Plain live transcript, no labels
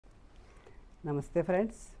నమస్తే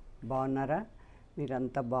ఫ్రెండ్స్, బాగున్నారా?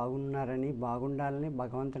 మీరంతా బాగున్నారని బాగుండాలని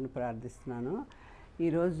భగవంతుని ప్రార్థిస్తున్నాను.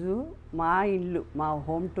 ఈరోజు మా ఇల్లు, మా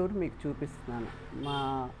హోమ్ టూర్ మీకు చూపిస్తున్నాను. మా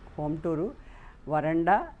హోమ్ టూరు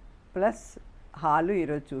వరండా ప్లస్ హాలు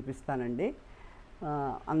ఈరోజు చూపిస్తానండి.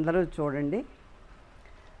 అందరూ చూడండి.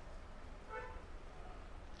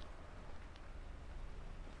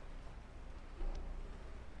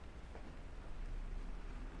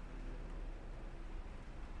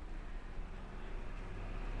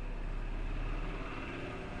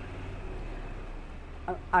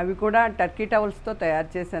 అవి కూడా టర్కీ టవల్స్తో తయారు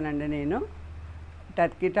చేశానండి. నేను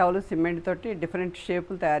టర్కీ టవల్ సిమెంట్ తోటి డిఫరెంట్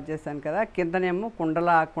షేపులు తయారు చేశాను కదా. కిందనేమో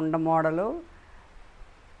కుండ మోడలు,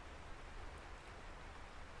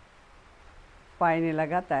 పైన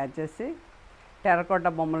ఇలాగా తయారు చేసి టెర్రకోట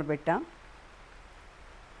బొమ్మలు పెట్టాం.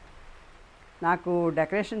 నాకు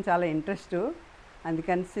డెకరేషన్ చాలా ఇంట్రెస్ట్,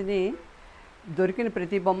 అందుకని దొరికిన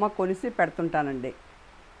ప్రతి బొమ్మ కొనిసి పెడుతుంటానండి.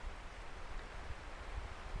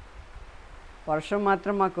 వర్షం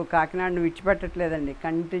మాత్రం మాకు కాకినాడను విడిచిపెట్టట్లేదండి.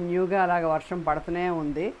 కంటిన్యూగా అలాగ వర్షం పడుతూనే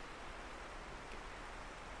ఉంది.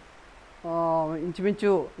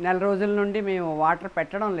 ఇంచుమించు నెల రోజుల నుండి మేము వాటర్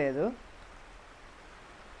పెట్టడం లేదు.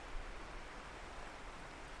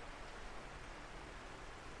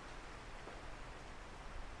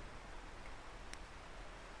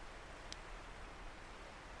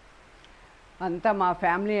 అంతా మా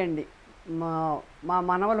ఫ్యామిలీ అండి. మా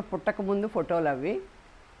మనవలు పుట్టక ముందు ఫోటోలు అవి.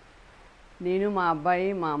 నేను, మా అబ్బాయి,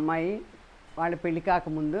 మా అమ్మాయి, వాళ్ళ పెళ్ళి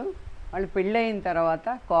కాకముందు, వాళ్ళు పెళ్ళయిన తర్వాత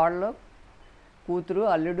కోడలు, కూతురు,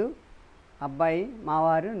 అల్లుడు, అబ్బాయి,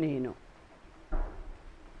 మావారు, నేను.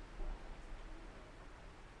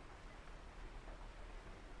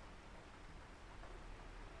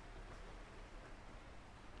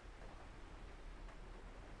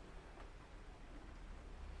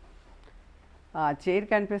 చైర్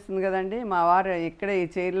కనిపిస్తుంది కదండి, మా వారు ఇక్కడ ఈ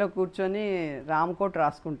చైర్లో కూర్చొని రామకోట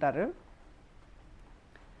రాసుకుంటారు.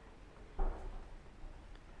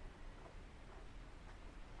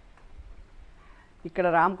 ఇక్కడ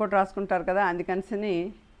రామకోట రాసుకుంటారు కదా, అందుకని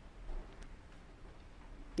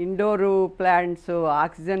ఇండోరు ప్లాంట్స్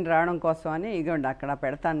ఆక్సిజన్ రావడం కోసం అని ఇదిగోండి అక్కడ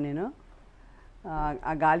పెడతాను నేను.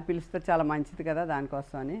 ఆ గాలి పీలిస్తే చాలా మంచిది కదా,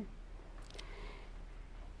 దానికోసం అని.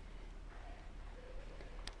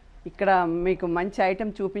 ఇక్కడ మీకు మంచి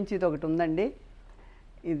ఐటెం చూపించేది ఒకటి ఉందండి.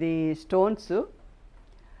 ఇది స్టోన్స్.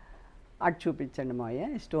 అటు చూపించండి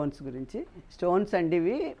మావయ్య స్టోన్స్ గురించి. స్టోన్స్ అండి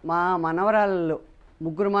ఇవి మా మనవరాళ్ళు,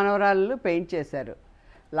 ముగ్గురు మనవరాళ్ళు పెయింట్ చేశారు.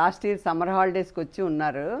 లాస్ట్ ఇయర్ సమ్మర్ హాలిడేస్కి వచ్చి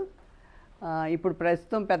ఉన్నారు. ఇప్పుడు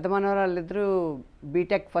ప్రస్తుతం పెద్ద మనవరాళ్ళు ఇద్దరు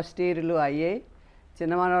బీటెక్ ఫస్ట్ ఇయర్లు అయ్యాయి.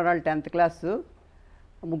 చిన్న మనవరాళ్ళు 10th క్లాసు,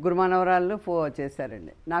 ముగ్గురు మనవరాళ్ళు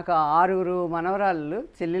చేశారండి. నాకు 6 మనవరాళ్ళు,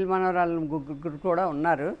 చెల్లెలు మనవరాళ్ళు ముగ్గురు కూడా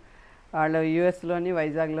ఉన్నారు. వాళ్ళు యూఎస్లోని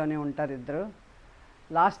వైజాగ్లోని ఉంటారు ఇద్దరు.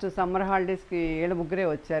 లాస్ట్ సమ్మర్ హాలిడేస్కి వీళ్ళు ముగ్గురే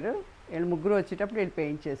వచ్చారు. వీళ్ళు ముగ్గురు వచ్చేటప్పుడు వీళ్ళు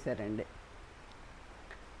పెయింట్ చేశారండి.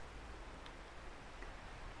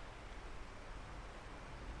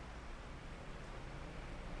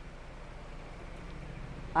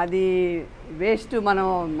 అది వేస్ట్, మనం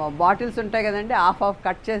బాటిల్స్ ఉంటాయి కదండి, హాఫ్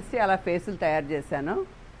కట్ చేసి అలా ఫేసులు తయారు చేశాను.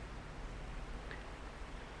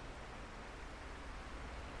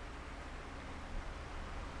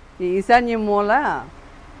 ఈ ఈశాన్యం మూల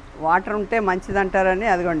వాటర్ ఉంటే మంచిదంటారని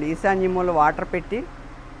అదిగోండి ఈశాన్యం మూల వాటర్ పెట్టి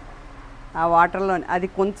ఆ వాటర్లో అది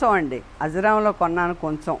కొంచెం అండి, అజరాంలో కొన్నాను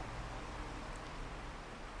కొంచెం.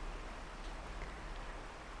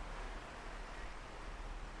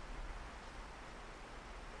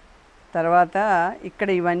 తర్వాత ఇక్కడ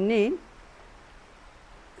ఇవన్నీ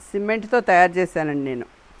సిమెంట్తో తయారు చేశానండి నేను.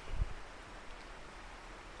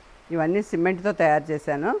 ఇవన్నీ సిమెంట్తో తయారు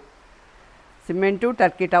చేశాను. సిమెంటు,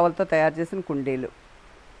 టర్కీ టవల్తో తయారు చేసిన కుండీలు.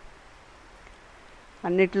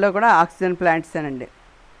 అన్నిటిలో కూడా ఆక్సిజన్ ప్లాంట్సేనండి.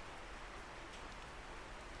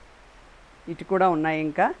 ఇటు కూడా ఉన్నాయి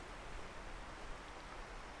ఇంకా.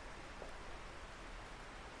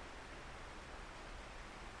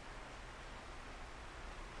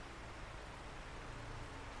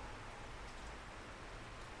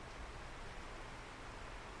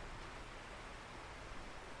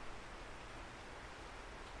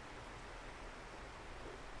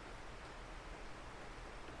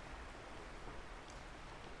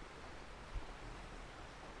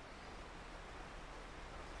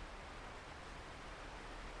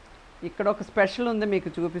 ఇక్కడ ఒక స్పెషల్ ఉంది, మీకు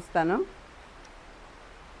చూపిస్తాను.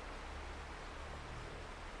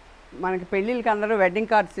 మనకి పెళ్ళిళ్ళకి అందరూ వెడ్డింగ్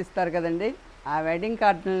కార్డ్స్ ఇస్తారు కదండి, ఆ వెడ్డింగ్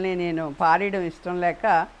కార్డులని నేను పారేయడం ఇష్టం లేక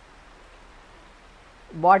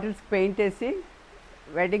బాటిల్స్కి పెయింట్ వేసి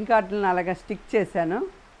వెడ్డింగ్ కార్డులను అలాగా స్టిక్ చేశాను.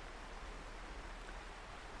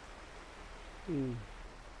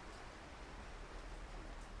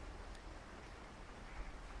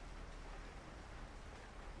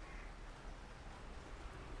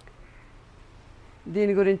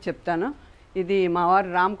 దీని గురించి చెప్తాను. ఇది మా వారు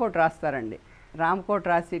రామ్కోట్ రాస్తారండి. రామ్కోట్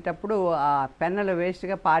రాసేటప్పుడు ఆ పెన్నులు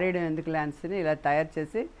వేస్ట్గా పారేయడం ఎందుకు ల్యాన్స్ని ఇలా తయారు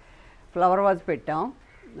చేసి ఫ్లవర్ వాజ్ పెట్టాం.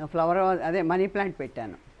 ఫ్లవర్ వాజ్ అదే మనీ ప్లాంట్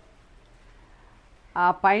పెట్టాను. ఆ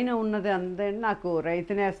పైన ఉన్నది అందరి నాకు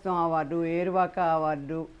రైతు నేస్తం అవార్డు, ఏరువాక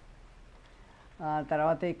అవార్డు,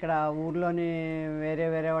 తర్వాత ఇక్కడ ఊర్లోని వేరే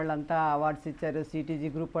వేరే వాళ్ళంతా అవార్డ్స్ ఇచ్చారు. సిటీజీ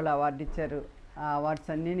గ్రూప్ వాళ్ళు అవార్డు ఇచ్చారు. ఆ అవార్డ్స్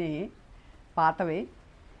అన్నీ పాతవి.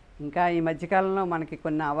 ఇంకా ఈ మధ్యకాలంలో మనకి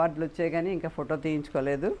కొన్ని అవార్డులు వచ్చాయి కానీ ఇంకా ఫోటో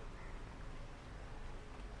తీయించుకోలేదు.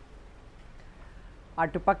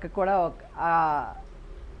 అటుపక్క కూడా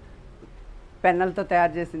పెన్నులతో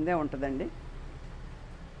తయారు చేసిందే ఉంటుందండి.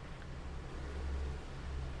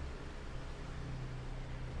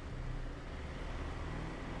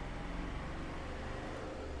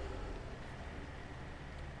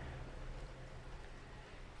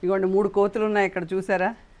 ఇగోండి 3 కోతులు ఉన్నాయి ఇక్కడ చూసారా.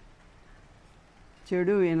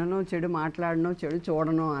 చెడు వినను, చెడు మాట్లాడను, చెడు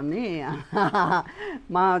చూడను అని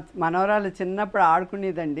మా మనవరాలు చిన్నప్పుడు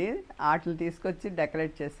ఆడుకునేదండి. ఆటలు తీసుకొచ్చి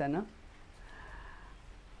డెకరేట్ చేశాను.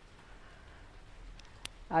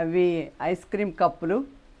 అవి ఐస్ క్రీమ్ కప్పులు.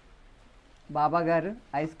 బాబా గారు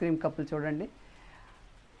ఐస్ క్రీమ్ కప్పులు చూడండి.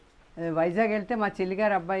 వైజాగ్ వెళ్తే మా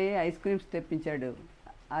చెల్లిగారు అబ్బాయి ఐస్ క్రీమ్స్ తెప్పించాడు.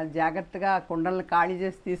 అది జాగ్రత్తగా కుండలను ఖాళీ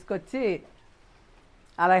చేసి తీసుకొచ్చి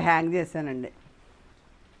అలా హ్యాంగ్ చేశానండి.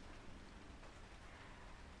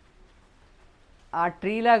 ఆ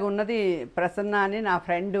ట్రీ లాగా ఉన్నది ప్రసన్న అని నా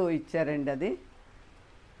ఫ్రెండ్ ఇచ్చారండి. అది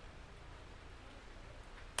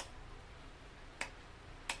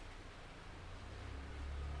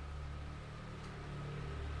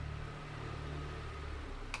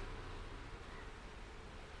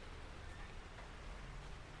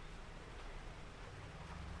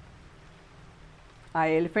ఆ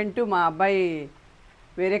ఎలిఫెంటు మా అబ్బాయి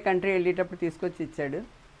వేరే కంట్రీ వెళ్ళేటప్పుడు తీసుకొచ్చి ఇచ్చాడు.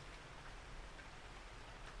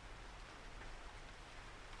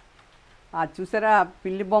 చూసారా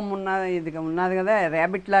పిల్లి బొమ్మ ఇది ఉన్నది కదా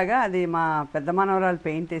ర్యాబిట్ లాగా, అది మా పెద్ద మనవరాలు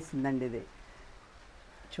పెయింట్ వేసిందండి. ఇది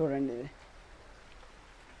చూడండి. ఇది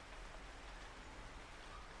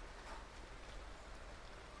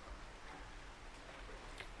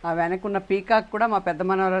ఆ వెనకున్న పీకాక్ కూడా మా పెద్ద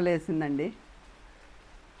మనవరాలు వేసిందండి.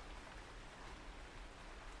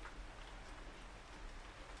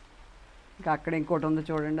 ఇంకా అక్కడ ఇంకోటి ఉందో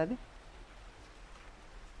చూడండి. అది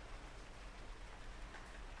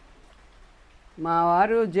మా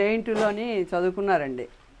వారు జేఎన్టీయూలోని చదువుకున్నారండి.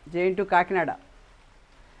 జేఎన్టీయూ కాకినాడ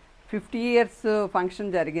 50 years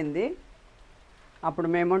ఫంక్షన్ జరిగింది. అప్పుడు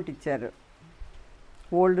మేమౌంట్ ఇచ్చారు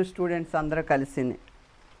ఓల్డ్ స్టూడెంట్స్ అందరూ కలిసి.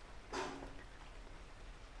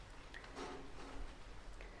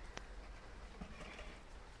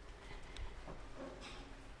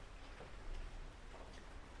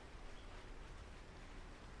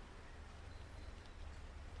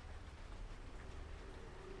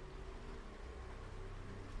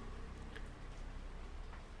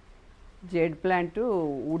 జేడ్ ప్లాంట్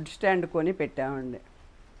వుడ్ స్టాండ్ కొని పెట్టామండి.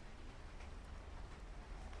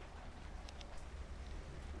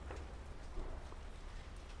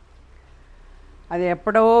 అది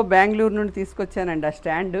ఎప్పుడో బెంగళూరు నుండి తీసుకొచ్చానండి. ఆ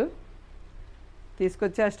స్టాండ్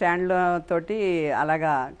తీసుకొచ్చి ఆ స్టాండ్లో తోటి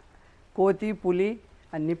అలాగా కోతి పులి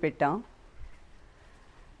అన్నీ పెట్టాం.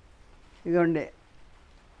 ఇదిగోండి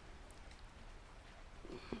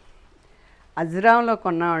అజ్రాంలో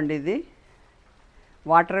కొన్నామండి. ఇది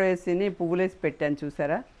వాటర్ వేసి పువ్వులు వేసి పెట్టాను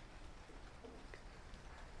చూసారా.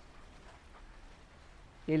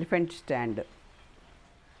 Elephant stand.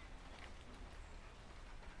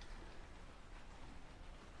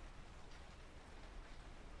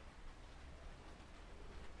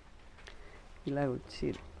 ఇలా వచ్చి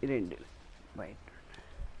 2 బయట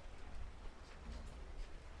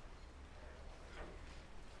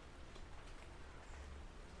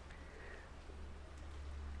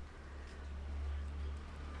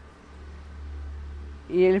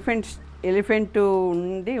ఈ ఎలిఫెంట్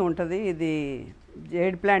ఉంటుంది. ఇది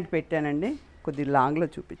జేడ్ ప్లాంట్ పెట్టానండి. కొద్ది లాంగ్లో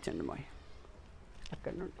చూపించండి మా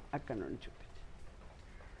అక్కడ నుండి చూపించండి.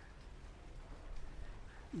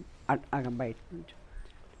 బయట నుంచి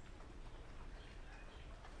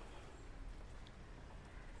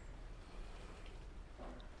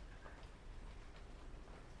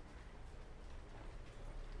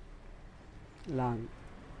లాంగ్.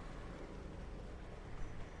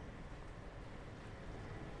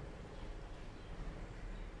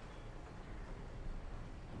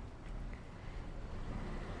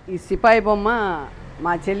 ఈ సిపాయి బొమ్మ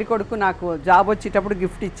మా చెల్లి కొడుకు నాకు జాబ్ వచ్చేటప్పుడు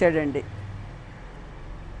గిఫ్ట్ ఇచ్చాడండి.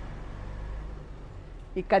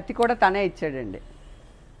 ఈ కత్తి కూడా తనే ఇచ్చాడండి.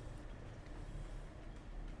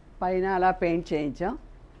 పైన అలా పెయింట్ చేయించాం.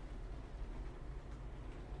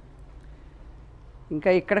 ఇంకా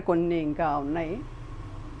ఇక్కడ కొన్ని ఇంకా ఉన్నాయి.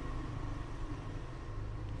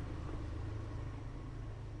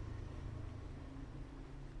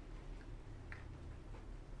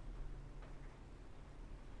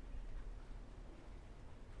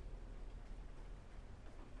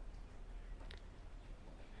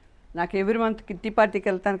 నాకు ఎవ్రీ మంత్ కిట్టి పార్టీకి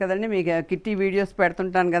వెళ్తాను కదండి, మీకు కిట్టి వీడియోస్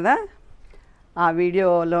పెడుతుంటాను కదా, ఆ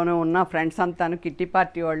వీడియోలోనూ ఉన్న ఫ్రెండ్స్ అంతాను కిట్టి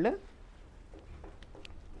పార్టీ వాళ్ళు.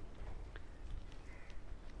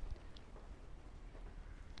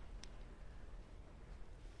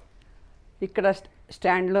 ఇక్కడ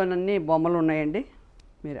స్టాండ్లోనన్నీ బొమ్మలు ఉన్నాయండి,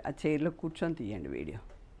 మీరు ఆ చైర్లో కూర్చొని తీయండి వీడియో.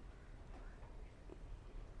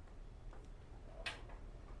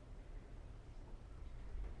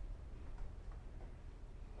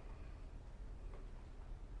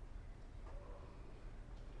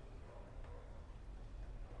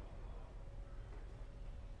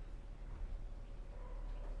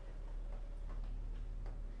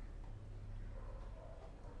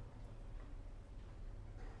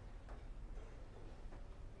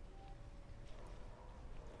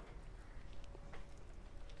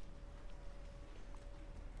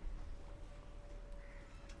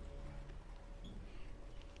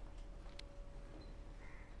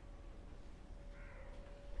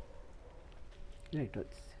 లైట్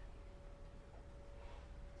వచ్చి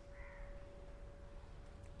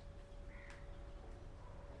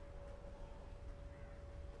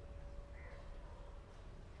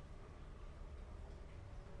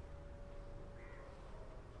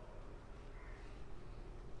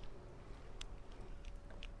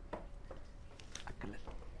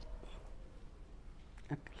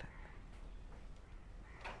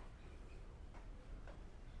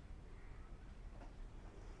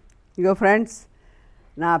ఇగో ఫ్రెండ్స్,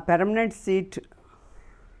 నా పెర్మనెంట్ సీట్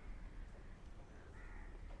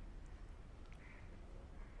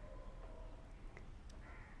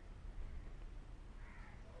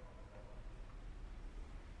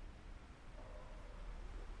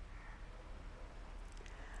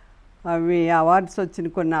అవి అవార్డ్స్ వచ్చిన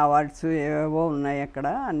కొన్ని అవార్డ్స్ ఏవేవో ఉన్నాయి అక్కడ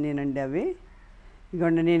అన్నీనండి. అవి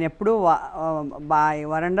ఇదిగోండి, నేను ఎప్పుడూ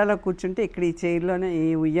వరండాలో కూర్చుంటే ఇక్కడ ఈ చైర్లోనే, ఈ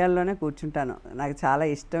ఉయ్యాల్లోనే కూర్చుంటాను. నాకు చాలా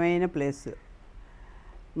ఇష్టమైన ప్లేస్.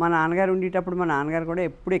 మా నాన్నగారు ఉండేటప్పుడు మా నాన్నగారు కూడా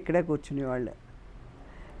ఎప్పుడు ఇక్కడే కూర్చునేవాళ్ళు.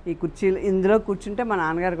 ఈ కుర్చీలు ఇందులో కూర్చుంటే మా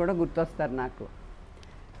నాన్నగారు కూడా గుర్తొస్తారు నాకు.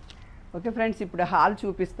 ఓకే ఫ్రెండ్స్, ఇప్పుడు హాల్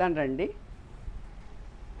చూపిస్తాను రండి.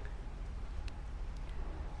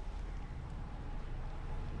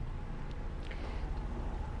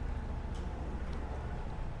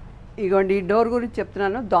 ఇగోండి, ఈ డోర్ గురించి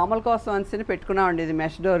చెప్తున్నాను. దోమల కోసం అనిసి పెట్టుకున్నామండి. ఇది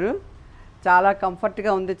మెష్ డోరు, చాలా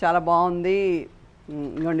కంఫర్ట్గా ఉంది, చాలా బాగుంది.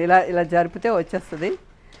 ఇగోండి, ఇలా ఇలా జరిపితే వచ్చేస్తుంది,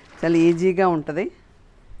 చాలా ఈజీగా ఉంటుంది.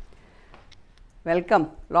 వెల్కమ్,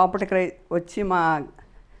 లోపలికి వచ్చి మా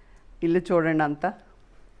ఇల్లు చూడండి అంతా.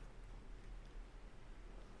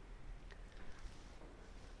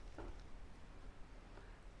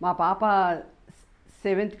 మా పాప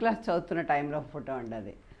 7th క్లాస్ చదువుతున్న టైంలో ఫోటో అండి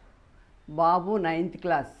అది. బాబు 9th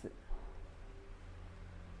క్లాస్.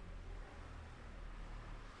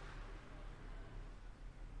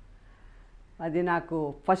 అది నాకు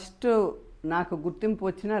ఫస్ట్ గుర్తింపు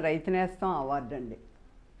వచ్చిన రైతు నేస్తం అవార్డు అండి.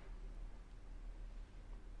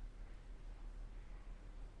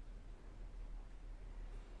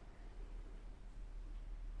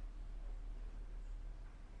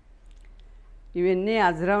 ఇవన్నీ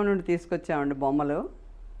అజ్రావ్ నుండి తీసుకొచ్చామండి బొమ్మలు.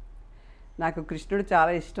 నాకు కృష్ణుడు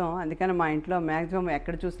చాలా ఇష్టం, అందుకని మా ఇంట్లో మ్యాక్సిమం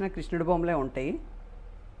ఎక్కడ చూసినా కృష్ణుడి బొమ్మలే ఉంటాయి.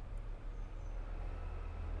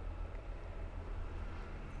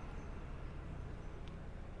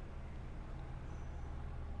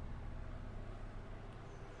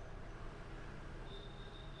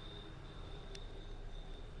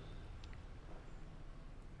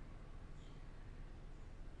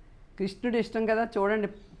 కృష్ణుడు ఇష్టం కదా, చూడండి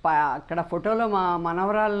అక్కడ ఫోటోలో మా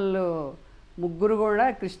మనవరాళ్ళు ముగ్గురు కూడా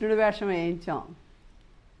కృష్ణుడి వేషం వేయించాం.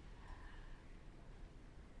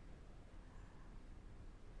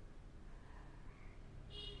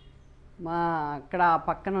 మా అక్కడ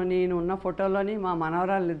పక్కన నేను ఉన్న ఫోటోలోని మా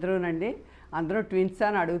మనవరాళ్ళు ఇద్దరునండి, అందరూ ట్విన్స్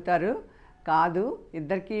అని అడుగుతారు. కాదు,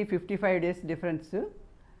 ఇద్దరికి 55 days డిఫరెన్స్.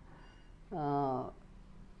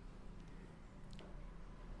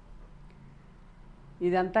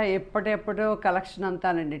 ఇదంతా ఎప్పటెప్పుడో కలెక్షన్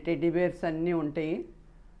అంతానండి, టెడ్డీ బేర్స్ అన్నీ ఉంటాయి.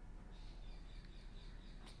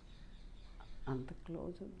 అంత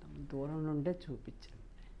క్లోజ్ ఉందాం, దూరం నుండే చూపించండి.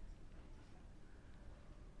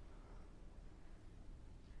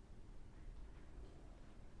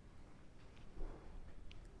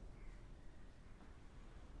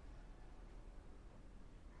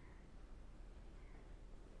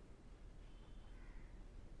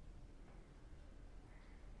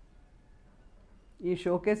 ఈ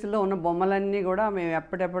షోకేస్లో ఉన్న బొమ్మలన్నీ కూడా మేము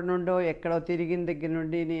ఎప్పటి నుండో ఎక్కడో తిరిగిన దగ్గర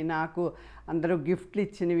నుండి నాకు అందరూ గిఫ్ట్లు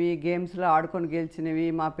ఇచ్చినవి, గేమ్స్లో ఆడుకొని గెలిచినవి,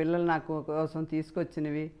 మా పిల్లలు నాకు కోసం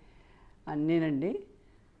తీసుకొచ్చినవి అన్నీనండి.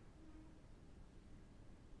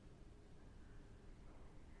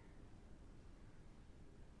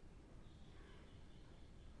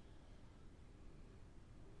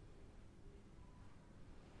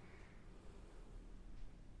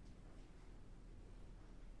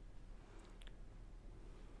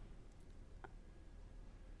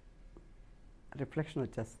 రిఫ్లెక్షన్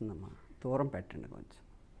వచ్చేస్తుందమ్మా, దూరం పెట్టండి కొంచెం.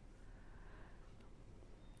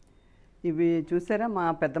 ఇవి చూసారా, మా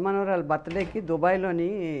పెద్ద మనవరాలు బర్త్డేకి దుబాయ్లోని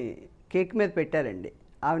కేక్ మీద పెట్టారండి.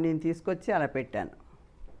 అవి నేను తీసుకొచ్చి అలా పెట్టాను.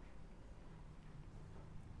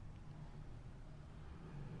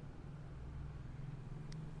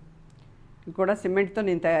 ఇవి కూడా సిమెంట్తో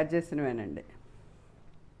నేను తయారు చేసినవేనండి.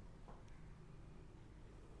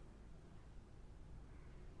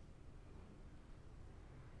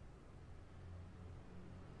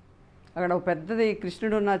 అక్కడ ఒక పెద్దది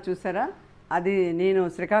కృష్ణుడు ఉన్నారు చూసారా, అది నేను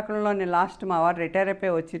శ్రీకాకుళంలోని లాస్ట్ మా వారు రిటైర్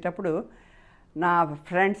అయిపోయి వచ్చేటప్పుడు నా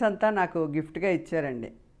ఫ్రెండ్స్ అంతా నాకు గిఫ్ట్గా ఇచ్చారండి.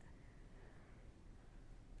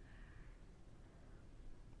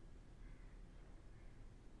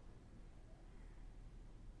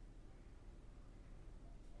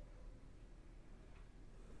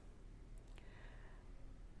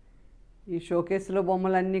 ఈ షోకేస్లో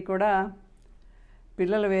బొమ్మలన్నీ కూడా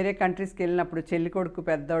పిల్లలు వేరే కంట్రీస్కి వెళ్ళినప్పుడు, చెల్లి కొడుకు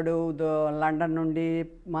పెద్దోడు లండన్ నుండి,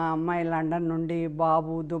 మా అమ్మాయి లండన్ నుండి,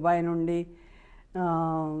 బాబు దుబాయ్ నుండి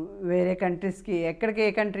వేరే కంట్రీస్కి, ఎక్కడికి ఏ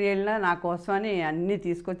కంట్రీ వెళ్ళినా నా కోసమని అన్నీ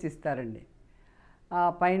తీసుకొచ్చి ఇస్తారండి. ఆ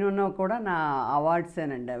పైన ఉన్నవి కూడా నా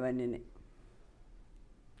అవార్డ్సేనండి అవన్నీ.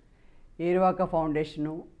 ఏరువాక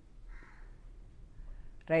ఫౌండేషను,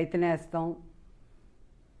 రైతు నేస్తం,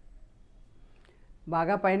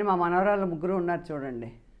 బాగా పైన మా మనవరాలు ముగ్గురు ఉన్నారు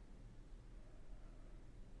చూడండి.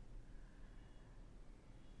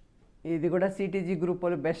 ఇది కూడా సిటీజీ గ్రూప్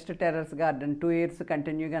వాళ్ళు బెస్ట్ టెర్రస్ గార్డెన్ 2 years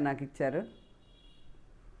కంటిన్యూగా నాకు ఇచ్చారు.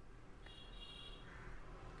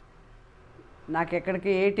 నాకు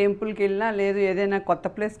ఎక్కడికి ఏ టెంపుల్కి వెళ్ళినా, లేదు ఏదైనా కొత్త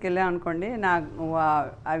ప్లేస్కి వెళ్ళా అనుకోండి,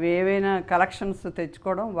 అవి ఏవైనా కలెక్షన్స్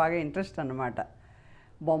తెచ్చుకోవడం బాగా ఇంట్రెస్ట్ అన్నమాట.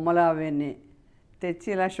 బొమ్మలు అవన్నీ తెచ్చి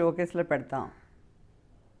ఇలా షోకేస్లో పెడతాం.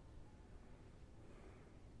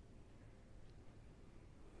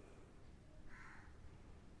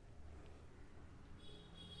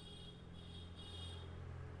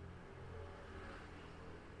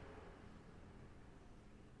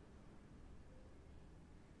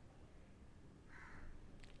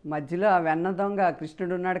 మధ్యలో ఆ వెన్న దొంగ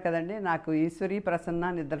కృష్ణుడు ఉన్నాడు కదండి, నాకు ఈశ్వరి ప్రసన్న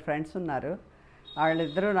అని 2 ఫ్రెండ్స్ ఉన్నారు.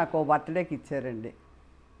 వాళ్ళిద్దరూ నాకు ఓ బర్త్డేకి ఇచ్చారండి.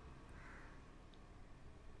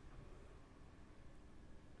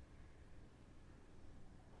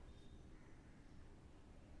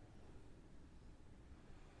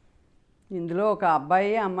 ఇందులో ఒక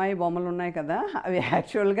అబ్బాయి అమ్మాయి బొమ్మలు ఉన్నాయి కదా, అవి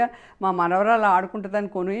యాక్చువల్గా మా మనవరాలు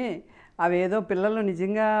ఆడుకుంటుందని కొని, అవి ఏదో పిల్లలు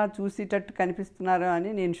నిజంగా చూసేటట్టు కనిపిస్తున్నారు అని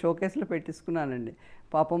నేను షోకేస్లో పెట్టించుకున్నానండి.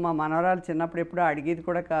 పాపం మా మనవరాలు చిన్నప్పుడు ఎప్పుడూ అడిగేది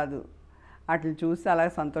కూడా కాదు, వాటిని చూసి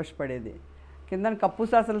అలాగే సంతోషపడేది. కింద కప్పు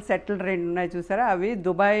సాసలు సెట్లు 2 ఉన్నాయి చూసారా, అవి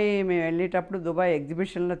దుబాయ్ మేము వెళ్ళేటప్పుడు దుబాయ్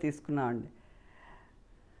ఎగ్జిబిషన్లో తీసుకున్నామండి.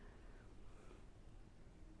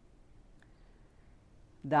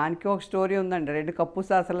 దానికి ఒక స్టోరీ ఉందండి. 2 కప్పు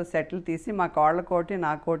సాసల సెట్లు తీసి మా కోళ్ళకోటి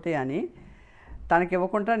నాకోటి అని తనకి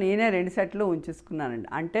ఇవ్వకుండా నేనే 2 సెట్లు ఉంచేసుకున్నానండి.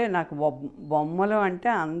 అంటే నాకు బొమ్మలు అంటే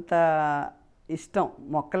అంత ఇష్టం,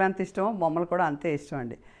 మొక్కలు ఎంత ఇష్టమో బొమ్మలు కూడా అంతే ఇష్టం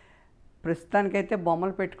అండి. ప్రస్తుతానికైతే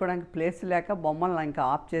బొమ్మలు పెట్టుకోవడానికి ప్లేస్ లేక బొమ్మలు ఇంకా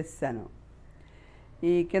ఆఫ్ చేసేసాను.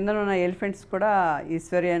 ఈ కింద ఉన్న ఎలిఫెంట్స్ కూడా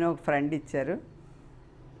ఈశ్వరి అని ఒక ఫ్రెండ్ ఇచ్చారు.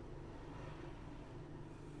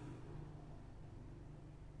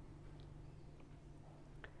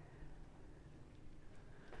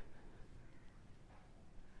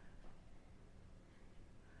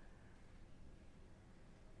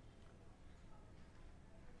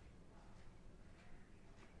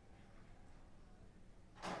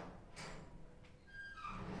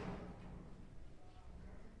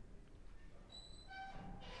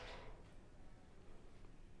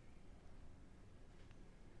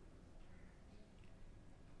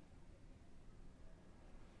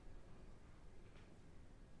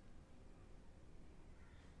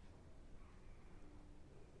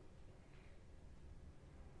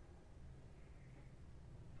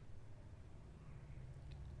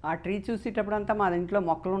 ఆ ట్రీ చూసేటప్పుడంతా మా ఇంట్లో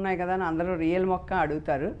మొక్కలు ఉన్నాయి కదా అని అందరూ రియల్ మొక్క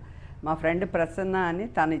అడుగుతారు. మా ఫ్రెండ్ ప్రసన్న అని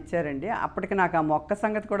తను ఇచ్చారండి. అప్పటికి నాకు ఆ మొక్క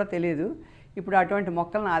సంగతి కూడా తెలియదు. ఇప్పుడు అటువంటి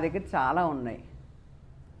మొక్కలు నా దగ్గర చాలా ఉన్నాయి.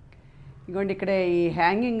 ఇదిగోండి ఇక్కడ ఈ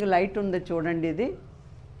హ్యాంగింగ్ లైట్ ఉంది చూడండి. ఇది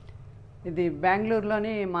ఇది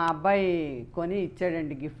బెంగళూరులోని మా అబ్బాయి కొని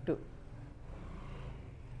ఇచ్చాడండి గిఫ్ట్.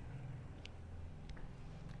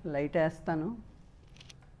 లైట్ వేస్తాను.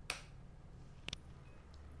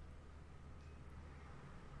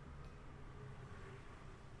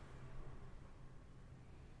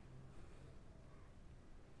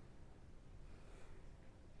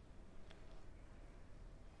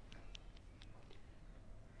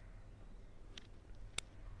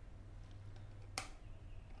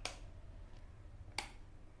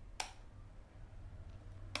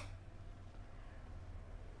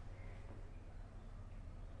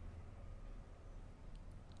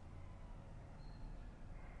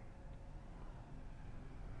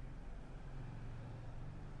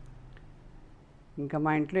 ఇంకా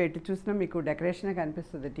మా ఇంట్లో ఎటు చూసినా మీకు డెకరేషనే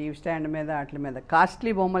కనిపిస్తుంది. టీవీ స్టాండ్ మీద వాటి మీద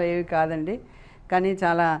కాస్ట్లీ బొమ్మలు ఏవి కాదండి, కానీ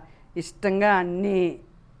చాలా ఇష్టంగా అన్నీ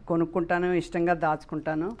కొనుక్కుంటాను, ఇష్టంగా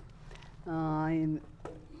దాచుకుంటాను.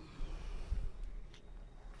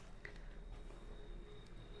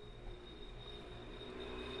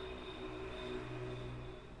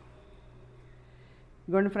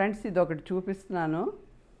 ఇదిగోండి ఫ్రెండ్స్, ఇది ఒకటి చూపిస్తున్నాను.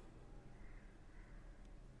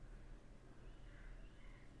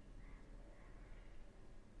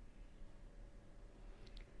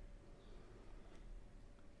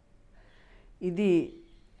 ఇది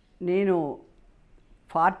నేను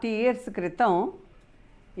 40 years క్రితం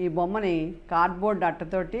ఈ బొమ్మని కార్డ్బోర్డ్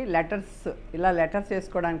అట్టతోటి లెటర్స్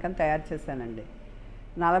వేసుకోవడానికని తయారు చేశానండి.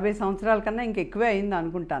 40 సంవత్సరాల కన్నా ఇంక ఎక్కువే అయింది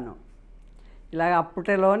అనుకుంటాను. ఇలాగ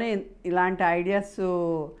అప్పటిలోనే ఇలాంటి ఐడియాస్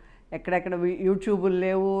ఎక్కడెక్కడ యూట్యూబులు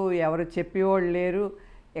లేవు, ఎవరు చెప్పేవాళ్ళు లేరు,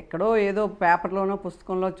 ఎక్కడో ఏదో పేపర్లోనో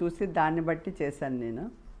పుస్తకంలో చూసి దాన్ని బట్టి చేశాను నేను.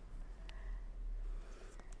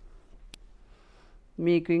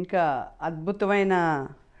 మీకు ఇంకా అద్భుతమైన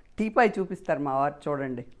టీపాయ్ చూపిస్తారు మా వారు,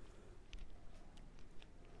 చూడండి.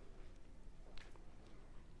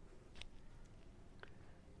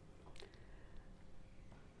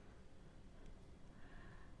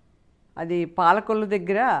 అది పాలకొల్లు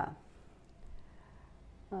దగ్గర,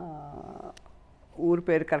 ఊరి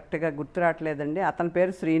పేరు కరెక్ట్గా గుర్తు రావట్లేదండి. అతని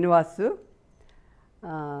పేరు శ్రీనివాసు.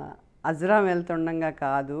 అజ్రాం వెళ్తుండగా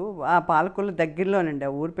కాదు, ఆ పాలకొల్లు దగ్గరలోనండి.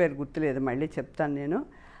 ఆ ఊరి పేరు గుర్తులేదు, మళ్ళీ చెప్తాను నేను.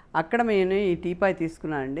 అక్కడ నేను ఈ టీపాయ్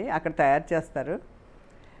తీసుకున్నానండి. అక్కడ తయారు చేస్తారు.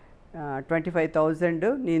 25,000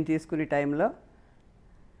 నేను తీసుకునే టైంలో.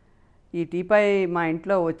 ఈ టీపాయ్ మా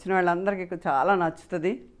ఇంట్లో వచ్చిన వాళ్ళందరికీ చాలా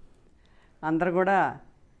నచ్చుతుంది. అందరు కూడా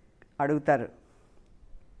అడుగుతారు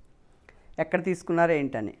ఎక్కడ తీసుకున్నారో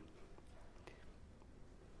ఏంటని.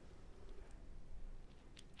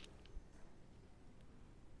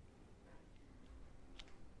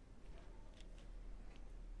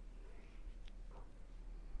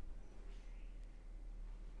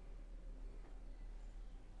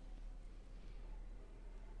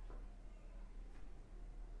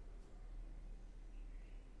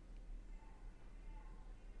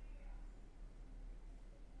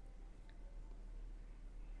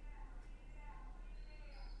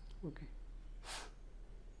 ఓకే,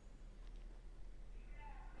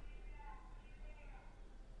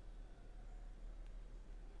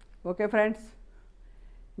 ఓకే ఫ్రెండ్స్,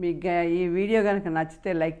 మీకు ఈ వీడియో కనుక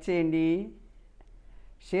నచ్చితే లైక్ చేయండి,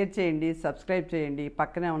 షేర్ చేయండి, సబ్స్క్రైబ్ చేయండి,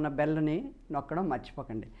 పక్కనే ఉన్న బెల్ని నొక్కడం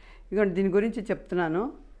మర్చిపోకండి. ఇదిగోండి, దీని గురించి చెప్తున్నాను.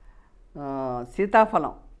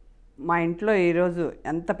 సీతాఫలం మా ఇంట్లో ఈరోజు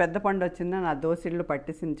ఎంత పెద్ద పండు వచ్చిందో నా దోసిళ్ళు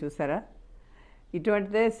పట్టేసింది, చూసారా?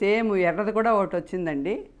 ఇటువంటిదే సేమ్ ఎర్రది కూడా ఒకటి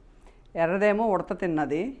వచ్చిందండి. ఎర్రదేమో ఉడత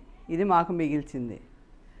తిన్నది, ఇది మాకు మిగిల్చింది.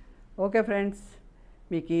 ఓకే ఫ్రెండ్స్,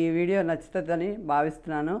 మీకు ఈ వీడియో నచ్చుతుందని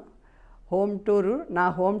భావిస్తున్నాను. నా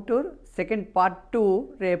హోమ్ టూర్ సెకండ్ పార్ట్ 2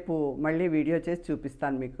 రేపు మళ్ళీ వీడియో చేసి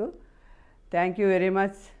చూపిస్తాను మీకు. Thank you very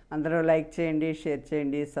much. అందరూ లైక్ చేయండి, షేర్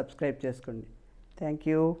చేయండి, సబ్స్క్రైబ్ చేసుకోండి. Thank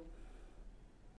you.